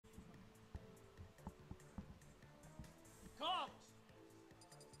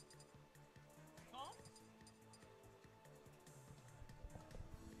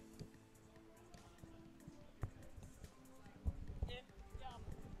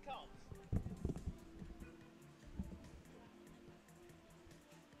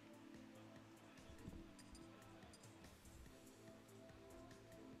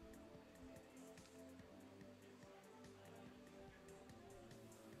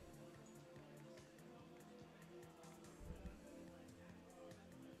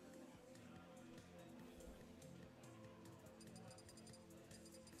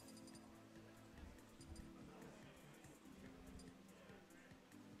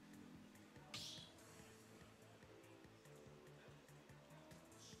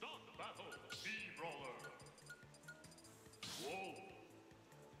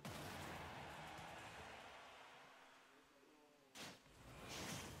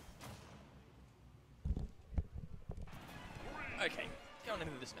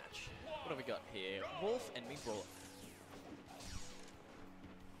going into this match. What have we got here? Wolf and me Brawler.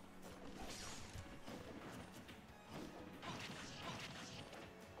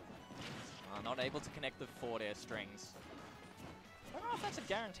 Not able to connect the forward air strings. I don't know if that's a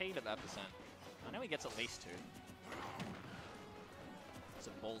guaranteed at that percent. I know he gets at least 2. It's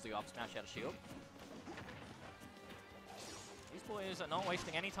a ballsy up smash out of shield. These boys are not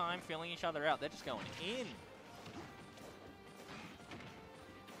wasting any time feeling each other out. They're just going in.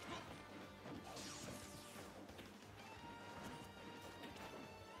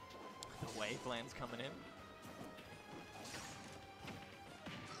 The wavelands coming in.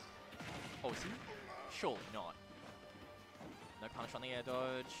 Oh, is he? Surely not. No punish on the air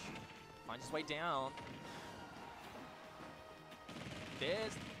dodge. Finds his way down.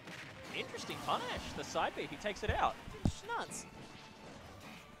 There's interesting punish. The side B, he takes it out. It's nuts.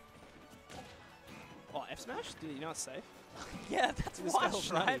 Oh, F smash? Did he not save? Yeah, that's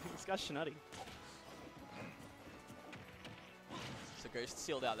wild, right? This guy's shnutty. So Ghost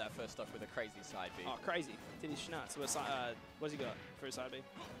sealed out that first stock with a crazy side B. Oh, crazy. Did he schnutz? What's he got for his side B?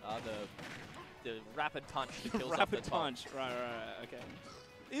 The rapid punch that kills rapid off the punch. top. Right, okay.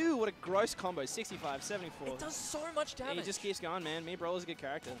 Ew, what a gross combo. 65, 74. It does so much damage. He just keeps going, man. Me Brawler's a good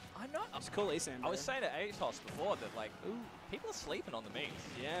character. I know. It's cool Esan, I was saying to Atos before that, like, people are sleeping on the memes.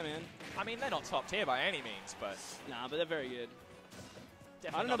 Yeah, man. I mean, they're not top tier by any means, but... Nah, but they're very good.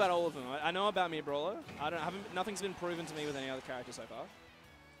 Definitely I don't know about all of them. I know about me Brawler. Nothing's been proven to me with any other character so far.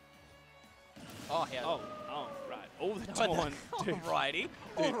 Oh, yeah. Oh, right. Oh, the taunt. Alrighty.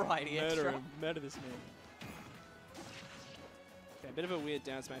 Alrighty, murder him. Murder this man. Okay, a bit of a weird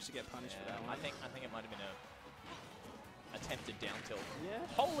down smash to get punished for that one. I think it might have been a attempted down tilt. Yeah.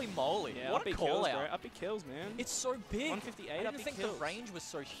 Holy moly. Yeah, what a call out. Up he kills, man. It's so big. 158 I up didn't he think kills. the range was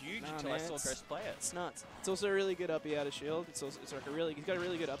so huge until man, I saw Ghost play it. It's nuts. It's also a really good up out of shield. It's like he's got a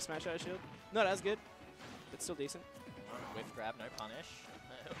really good up smash out of shield. Not as good, but still decent. Whiff grab, no punish.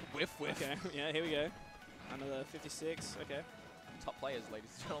 Whiff. Okay, yeah, here we go. Another 56, okay. Top players, ladies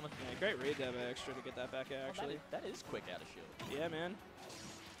and gentlemen. Yeah, great read there by Extra to get that back out, actually. That is quick out of shield. Yeah, man.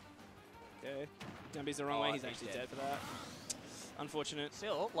 Okay. Downbeat's the wrong way. He's actually dead for that. Unfortunate.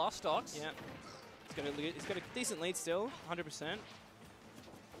 Still, last stocks. Yeah. He's got a decent lead still, 100%.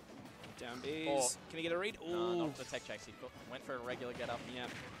 Down B's. Can he get a read? Ooh. No, not the tech chase. He went for a regular get up. Yeah.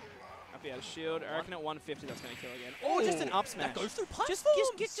 Up out of shield. I reckon at 150 that's going to kill again. Oh, just an up smash. That goes through platforms.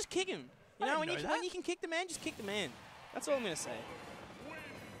 Just kick him. You know, when you can kick the man, just kick the man. That's all I'm going to say.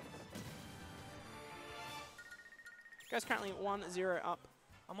 Guy's currently 1-0 up.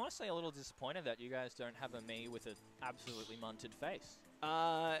 I'm honestly a little disappointed that you guys don't have a me with an absolutely munted face.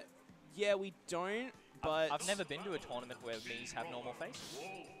 Yeah, we don't, but... I've never been to a tournament where me's have normal face.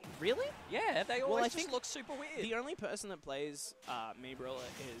 Really? Yeah, they always just look super weird. The only person that plays me Brawler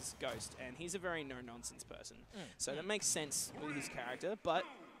is Ghost, and he's a very no-nonsense person. So that makes sense with his character, but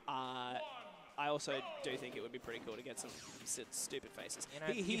I also do think it would be pretty cool to get some stupid faces. You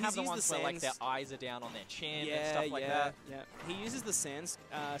know, he have the ones where like their eyes are down on their chin and stuff like that. Yeah, he uses the Sans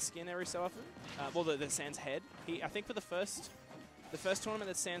skin every so often. Well, the Sans head. I think for the first tournament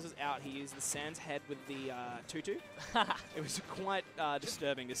that Sans was out, he used the Sans head with the tutu. It was quite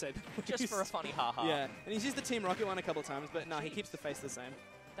disturbing to say. Just for a funny haha. Yeah, and he's used the Team Rocket one a couple of times, but no, he keeps the face the same.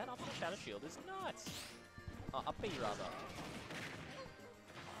 That up smash out of shield is nuts. Up B rather.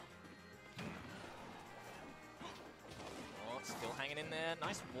 Still hanging in there.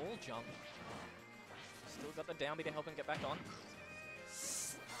 Nice wall jump. Still got the down B to help him get back on.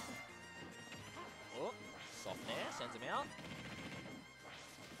 Oh, soft nair. Sends him out.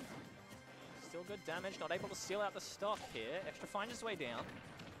 Still good damage. Not able to steal out the stock here. Extra finds his way down.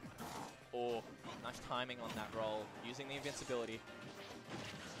 Oh, nice timing on that roll. Using the invincibility.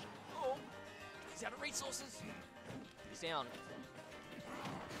 Oh, he's out of resources. He's down.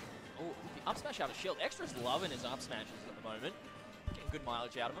 Oh, the up smash out of shield. Extra's loving his up smashes at the moment. Getting good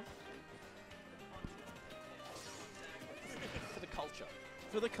mileage out of him. For the culture.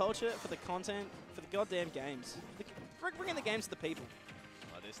 For the culture, for the content, for the goddamn games. Bringing the games to the people.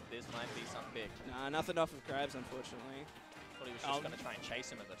 Oh, this might be something big. Nah, nothing off of Krabs, unfortunately. Thought he was just going to try and chase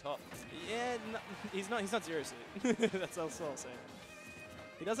him at the top. Yeah, no, he's not zero suit. That's all I'll say.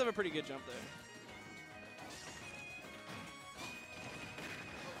 He does have a pretty good jump though.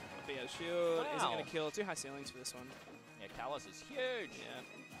 BO shield isn't going to kill. Too high ceilings for this one. Yeah, Callus is huge. Yeah.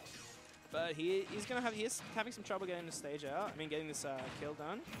 But he's having some trouble getting the stage out. I mean, getting this kill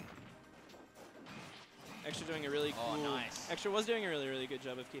done. Extra doing a really cool. Oh, nice. Extra was doing a really good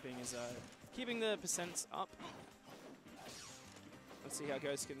job of keeping his the percents up. Let's see how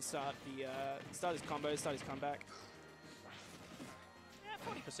Ghost can start his combos, start his comeback. Yeah,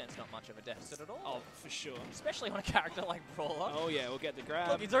 40%'s not much of a deficit at all. Oh, for sure. Especially on a character like Brawler. Oh, yeah, we'll get the grab.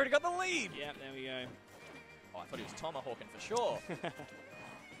 Look, he's already got the lead. Yeah, there we go. Oh, I thought he was tomahawking for sure.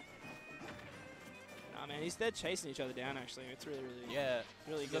 Nah, man, they're chasing each other down, actually. It's really, really, Yeah.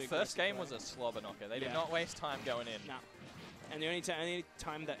 really The good. first game was a slobber knocker. They did not waste time going in. No. And the only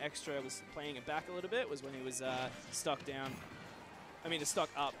time that Extra was playing it back a little bit was when he was stuck down. I mean, stuck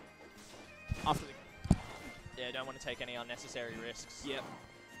up. After the... Yeah, don't want to take any unnecessary risks. Yep.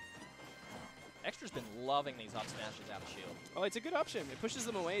 Extra's been loving these up smashes out of shield. Oh, it's a good option. It pushes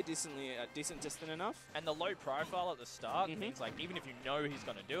them away decent distant enough. And the low profile at the start Mhm. means, like, even if you know he's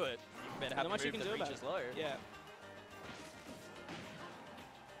going to do it, you better have Not much to you move can that do about reaches it. low. Yeah.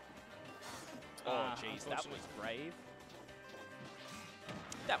 Oh, jeez, that was brave.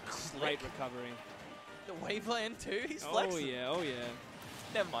 That was Great slick. recovery. The wave lane too, he's Oh, flexing. yeah, oh, yeah.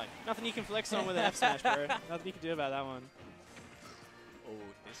 Never mind. Nothing you can flex on with an F smash, bro. Nothing you can do about that one. Oh,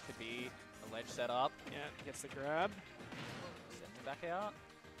 this could be a ledge setup. Yeah, gets the grab. Send him back out.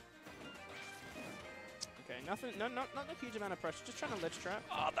 Okay, nothing, not a huge amount of pressure. Just trying to ledge trap.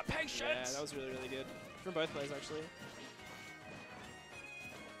 Oh, the patience! Yeah, that was really, really good. From both players, actually.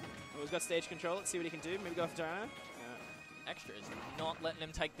 Oh, he's got stage control. Let's see what he can do. Maybe go for Diana. Extra is not letting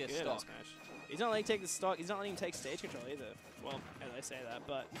him take this Good stock. smash. He's not letting him take the stock. He's not letting him take stage control either. Well, I say that,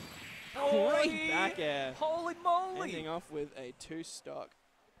 but great back air. Holy moly! Ending off with a 2 stock.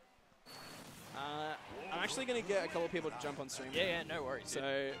 I'm actually going to get a couple of people to jump on stream. Yeah, no worries.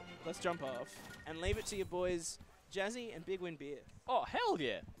 So let's jump off and leave it to your boys, Jazzy and Big Win Beer. Oh, hell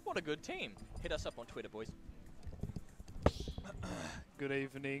yeah. What a good team. Hit us up on Twitter, boys. Good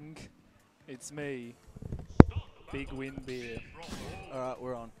evening. It's me, Big Win Beer. Alright,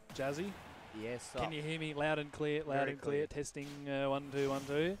 we're on. Jazzy, Yes, can you hear me loud and clear? Loud Very and clear. clear. Testing 1 2 1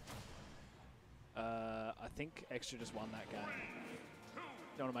 2. I think Extra just won that game.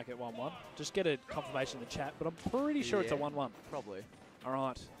 Don't want to make it 1-1. Just get a confirmation in the chat, but I'm pretty sure it's a 1-1. Probably. All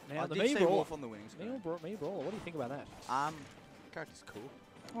right. Now I the did me see brawler. Wolf on the winning screen. Me brawler. What do you think about that? Character's cool.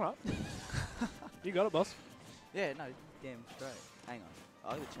 All right. You got it, boss. Yeah, no, damn straight. Hang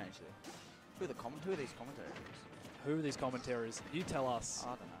on, I gotta change there. Who are these commentators? Who are these commentaries? You tell us. I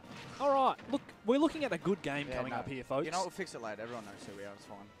don't know. All right. Look, we're looking at a good game Yeah, coming no. up here, folks. You know, we'll fix it later. Everyone knows who we are. It's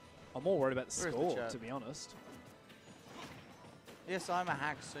fine. I'm more worried about the Where's the score, chat? to be honest. Yes, I'm a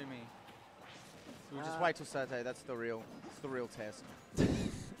hack. Sue me. We'll just wait till Saturday. That's the real. It's the real test.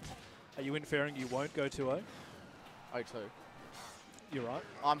 Are you inferring you won't go 2-0? 0-2. You're right.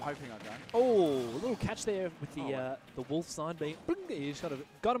 I'm hoping I don't. Oh, a little catch there with the Oh, the wolf sign being. You just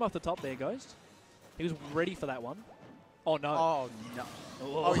got him off the top there, Ghost. He was ready for that one. Oh no! Oh no!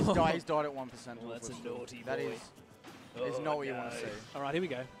 Oh, he's died at 1%. Well, that's a naughty That boy. is not what you want to see. All right, here we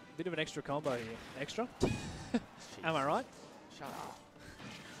go. Bit of an extra combo here. Extra? Am I right? Shut up.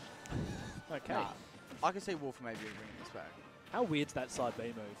 Okay. Nah, I can see Wolf maybe bringing this back. How weird's that side B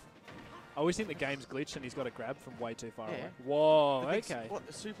move? I always think the game's glitched and he's got a grab from way too far Yeah. away. Whoa, The big okay. What,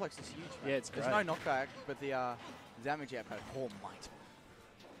 the suplex is huge, man. Yeah, it's There's great. no knockback, but the damage output, oh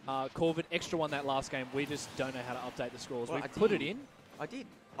mate. Corvid, Extra won that last game. We just don't know how to update the scores. Well, we I put it did. in, I did.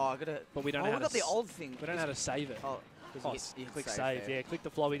 Oh, I gotta. but we don't oh, know how we to got the old thing. we don't know how to save it. Oh, Oh, you click save. there. Yeah, click the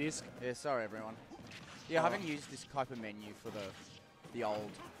floppy disk. Yeah, sorry everyone. Yeah, I Oh. haven't used this type of menu for the old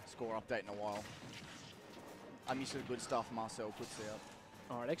score update in a while. I'm used to the good stuff Marcel puts out.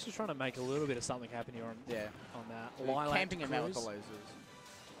 All right, Extra's trying to make a little bit of something happen here on Yeah. that. We're Lilac camping him out with Cruise. the lasers.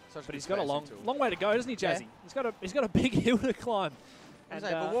 Such But good he's got a spacing tool. long way to go, doesn't he, Jazzy? Yeah. He's got a big hill to climb. I And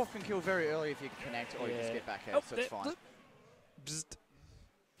was like, but Wolf can kill very early if you connect or you just yeah. get back head, Oh, so it's fine. Bzzzt.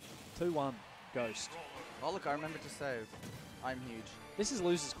 2-1, Ghost. Oh look, I remember to save. I'm huge. This is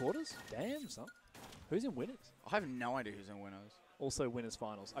losers quarters. Damn, son. Who's in winners? I have no idea who's in winners. Also winners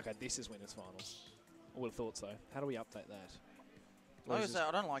finals. Okay, this is winners finals. I would have thought so. How do we update that? I was Losers. say,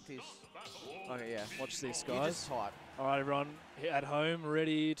 I don't like this. Okay, yeah. Watch this, You guys. just type. All right, everyone at home,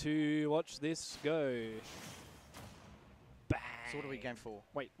 ready to watch this go. Bang. So what are we game for?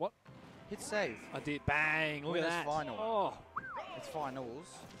 Wait, what? Hit save. I did. Bang. Look Winners at that. final. Oh, It's finals.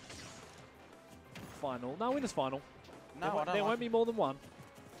 final. No, winners final. No, I don't there like won't be more than one.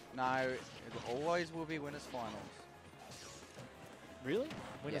 No, it always will be winners finals. Really?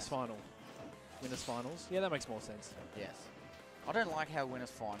 Winners Yes. final. Winners finals. Yeah, that makes more sense. Yes. I don't like how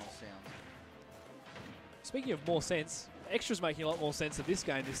winners finals sound. Speaking of more sense, Extra's making a lot more sense of this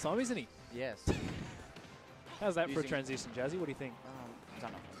game this time, isn't he? Yes. How's that for a Using- transition, Jazzy? What do you think?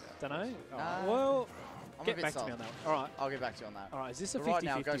 Don't know. Don't know? Nah. Well, I'm a get bit back to soft. me on that one. All right. I'll get back to you on that. All right, is this a But 50-50 right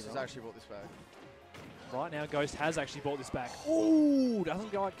now, Ghost has roll? actually brought this back. Right now, Ghost has actually brought this back. Ooh,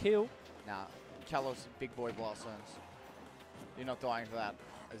 doesn't go like kill. Nah, Kalos, big boy blast zones. You're not dying for that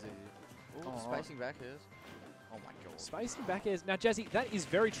as easy. Ooh, Oh. spacing back is. Oh my god. Spacing back airs. Now, Jazzy, that is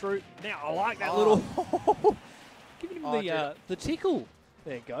very true. Now, I like that Oh. little... Giving him Oh, the tickle.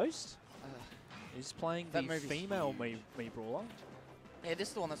 There, Ghost. Uh, Is playing that the movie's female me Brawler. Yeah, this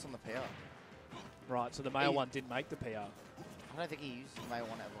is the one that's on the PR. Right, so the male He- one didn't make the PR. I don't think he used the male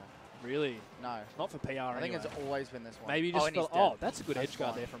one ever. Really? No. Not for PR I think anyway. it's always been this one. Maybe you just and he's felt, oh, dead. that's a good That's edge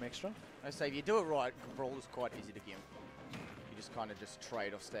guard fine. there from Extra. I say if you do it right, Brawler's quite easy to game. You just kind of just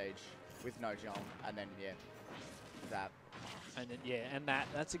trade off stage with no jump, and then, yeah, that. And then, yeah, and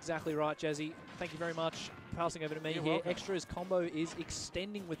that's exactly right, Jazzy. Thank you very much. Passing over to me You're here. welcome. Extra's combo is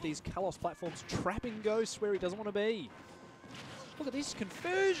extending with these Kalos platforms, trapping Ghost where he doesn't want to be. Look at this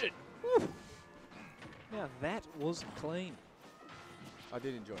conversion. Woo. Now that was clean. I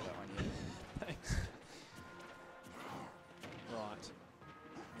did enjoy that one, yeah. Thanks. Right.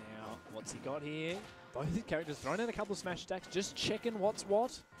 Now, what's he got here? Both his characters throwing in a couple of smash attacks, just checking what's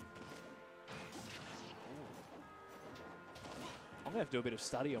what. I'm going to have to do a bit of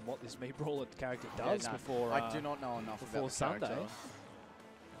study on what this Me Brawler character does Yeah, no, before I do not know enough before about the Sunday. character.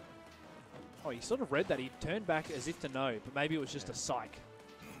 Oh, you sort of read that. He turned back as if to know, but maybe it was just a psych.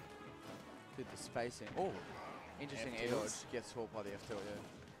 Did the spacing. Oh, interesting F air tilts. dodge. Gets swapped by the F tilt,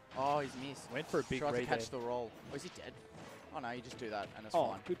 yeah. Oh, he's missed. Went for a big Tried to read catch there. the roll. Oh, is he dead? Oh, no, you just do that, and it's Oh,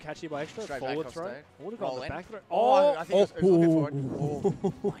 fine. good catch here by Extra. Straight back Forward off throw. stage. Would have gone Roll the in. back throw. Oh, I think he was looking for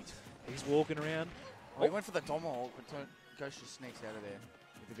it. Oh, mate. He's walking around. Oh, he went for the tomahawk, but Ghost just sneaks out of there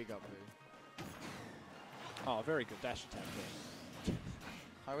with a big up move. Oh, very good dash attack there.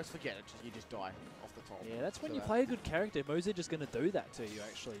 I always forget it. You just die off the top. Yeah, that's when So you that- play a good character. Moves are just going to do that to you,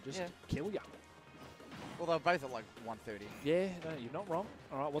 actually. Just Yeah. kill you. Well, they're both at like 130. Yeah, no, you're not wrong.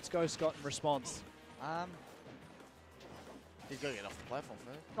 All right, what's Ghost got in response? He's got to get off the platform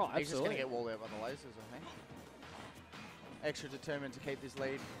first. Oh, He's just going absolutely. to get walled out by the lasers, I think. Extra determined to keep this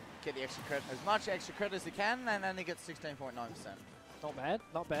lead, get the extra credit, as much extra credit as he can, and only gets 16.9%. Not bad,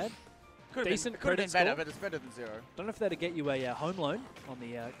 not bad. Could Decent have been credit better, score. but it's better than zero. Don't know if that'd get you a home loan on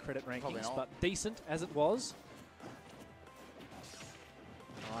the credit Probably rankings, not. but decent as it was.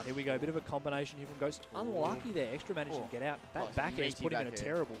 All right, here we go. A bit of a combination here from Ghost. Unlucky there. Extra managed Oh. to get out. That Oh, back air's meaty putting him in a back air.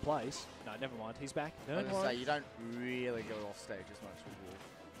 terrible place. No, never mind. He's back. I No was going to say, worries. you don't really go off stage as much with Wolf.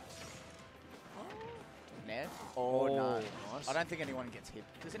 Ned? Oh, no. nice. I don't think anyone gets hit.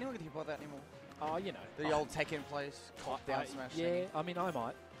 Does anyone get hit by that anymore? Oh, you know. The old Tekken place, top down smash Yeah, thing. I mean, I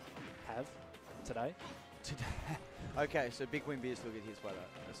might have today. Okay, so Big Win Beer still get hit by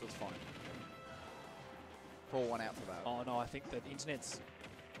that. So it's fine. Pull one out for that. Oh, no, I think that internet's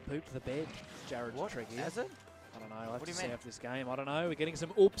pooped the bed. Jared's What? trick here. Has it? I don't know. I'll have What do to you see mean? after this game. I don't know. We're getting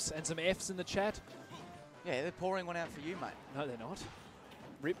some oops and some Fs in the chat. Yeah, they're pouring one out for you, mate. No, they're not.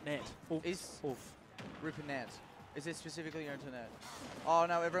 Rip net. Oof. Is Oof. ripping net. Is it specifically your internet? Oh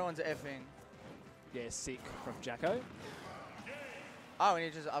no, everyone's effing. Yeah, sick from Jacko. Oh, and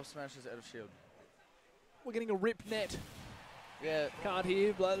he just up smashes out of shield. We're getting a rip net. Yeah, Can't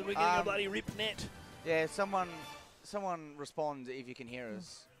hear, bloody. We're getting a bloody rip net. yeah. Someone respond if you can hear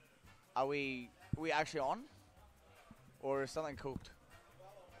us. Are we actually on, or is something cooked?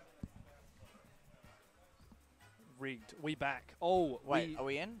 Rigged. We back. Oh, Wait, are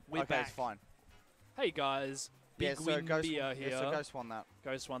we in? we're okay, back. it's fine. Hey guys, Yeah, Big so Win Ghost, Beer here. yeah, so Ghost won that.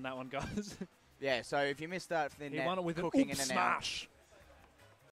 Ghost won that one, guys. Yeah, so if you missed that, then he won it with an cooking oop in and out. smash.